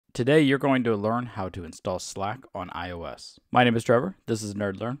Today you're going to learn how to install Slack on iOS. My name is Trevor. This is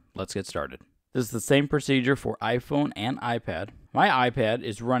Nerd Learn. Let's get started. This is the same procedure for iPhone and iPad. My iPad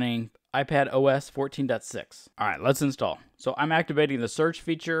is running iPad OS 14.6. All right, let's install. So I'm activating the search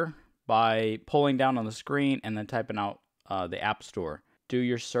feature by pulling down on the screen and then typing out the App Store. Do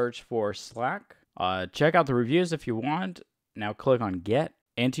your search for Slack. Check out the reviews if you want. Now click on Get.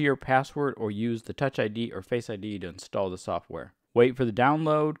 Enter your password or use the Touch ID or Face ID to install the software. Wait for the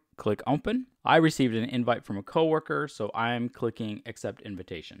download, click Open. I received an invite from a coworker, so I'm clicking Accept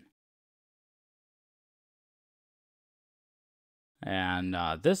Invitation. And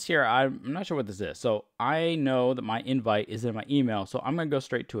this here, I'm not sure what this is. So I know that my invite is in my email, so I'm going to go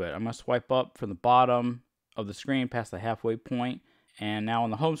straight to it. I'm going to swipe up from the bottom of the screen past the halfway point. And now on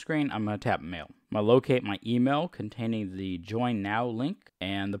the home screen, I'm going to tap Mail. I'm going to locate my email containing the Join Now link.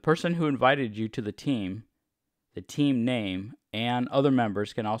 And the person who invited you to the team name, and other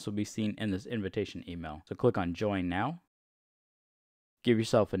members can also be seen in this invitation email. So click on Join Now. Give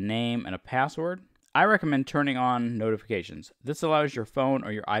yourself a name and a password. I recommend turning on notifications. This allows your phone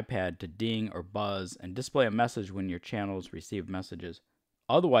or your iPad to ding or buzz and display a message when your channels receive messages.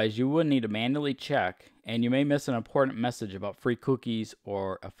 Otherwise, you will need to manually check, and you may miss an important message about free cookies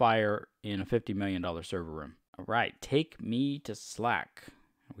or a fire in a $50 million server room. All right, take me to Slack.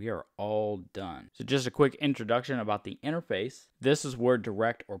 We are all done. So just a quick introduction about the interface. This is where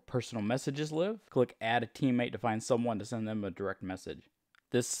direct or personal messages live. Click Add a Teammate to find someone to send them a direct message.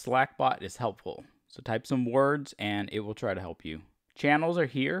 This Slack bot is helpful. So type some words and it will try to help you. Channels are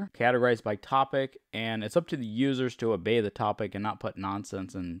here, categorized by topic, and it's up to the users to obey the topic and not put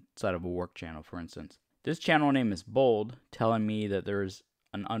nonsense inside of a work channel, for instance. This channel name is bold, telling me that there's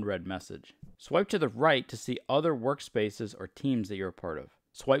an unread message. Swipe to the right to see other workspaces or teams that you're a part of.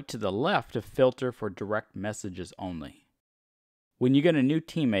 Swipe to the left to filter for direct messages only. When you get a new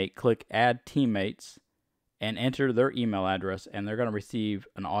teammate, click Add Teammates and enter their email address, and they're going to receive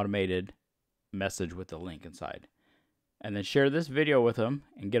an automated message with the link inside. And then share this video with them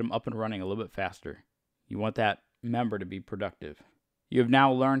and get them up and running a little bit faster. You want that member to be productive. You have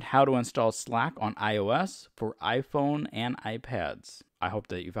now learned how to install Slack on iOS for iPhone and iPads. I hope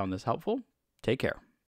that you found this helpful. Take care.